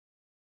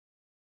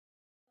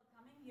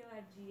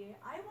at GA,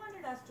 I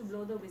wanted us to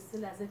blow the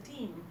whistle as a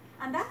team.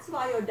 And that's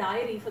why your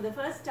diary, for the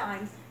first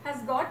time,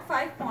 has got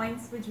 5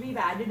 points which we've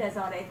added as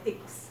our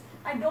ethics.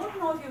 I don't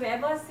know if you've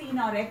ever seen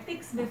our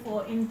ethics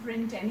before in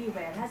print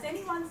anywhere. Has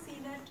anyone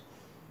seen it?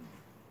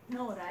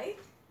 No, right?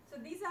 So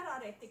these are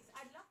our ethics.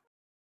 I'd love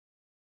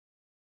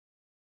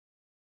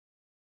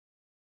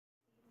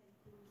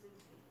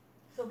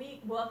So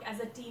we work as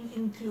a team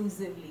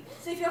inclusively.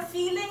 So if you're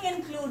feeling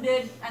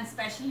included and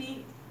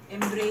specially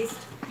embraced,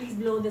 please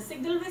blow the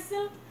signal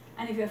whistle.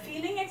 And if you're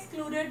feeling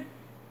excluded,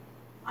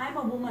 I'm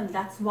a woman,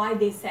 that's why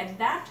they said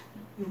that,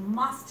 you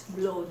must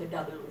blow the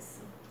double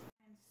whistle.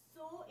 I'm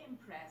so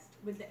impressed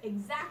with the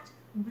exact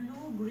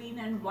blue, green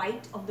and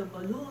white of the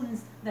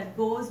balloons that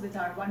goes with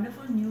our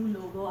wonderful new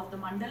logo of the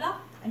mandala,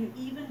 and you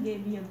even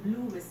gave me a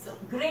blue whistle.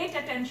 Great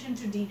attention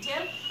to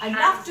detail. I'd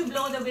love to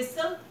blow the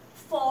whistle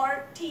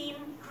for team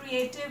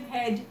creative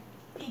head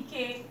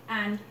PK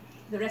and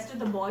the rest of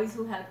the boys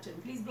who helped him.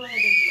 Please go ahead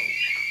and blow.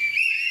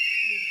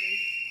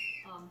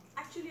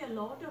 Actually a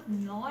lot of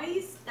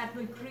noise that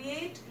will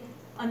create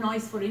a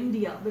noise for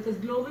India, because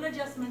Global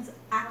Adjustments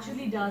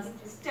actually does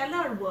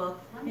stellar work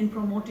in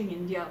promoting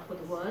India for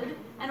the world,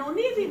 and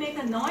only if we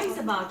make a noise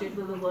about it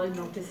will the world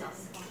notice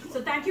us.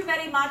 So thank you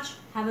very much.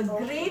 Have a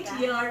great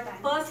year,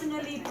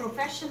 personally,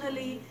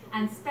 professionally,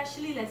 and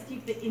especially let's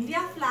keep the India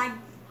flag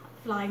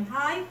flying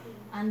high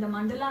and the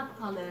mandala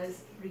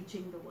colors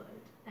reaching the world.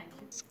 Thank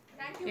you.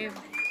 Thank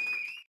you.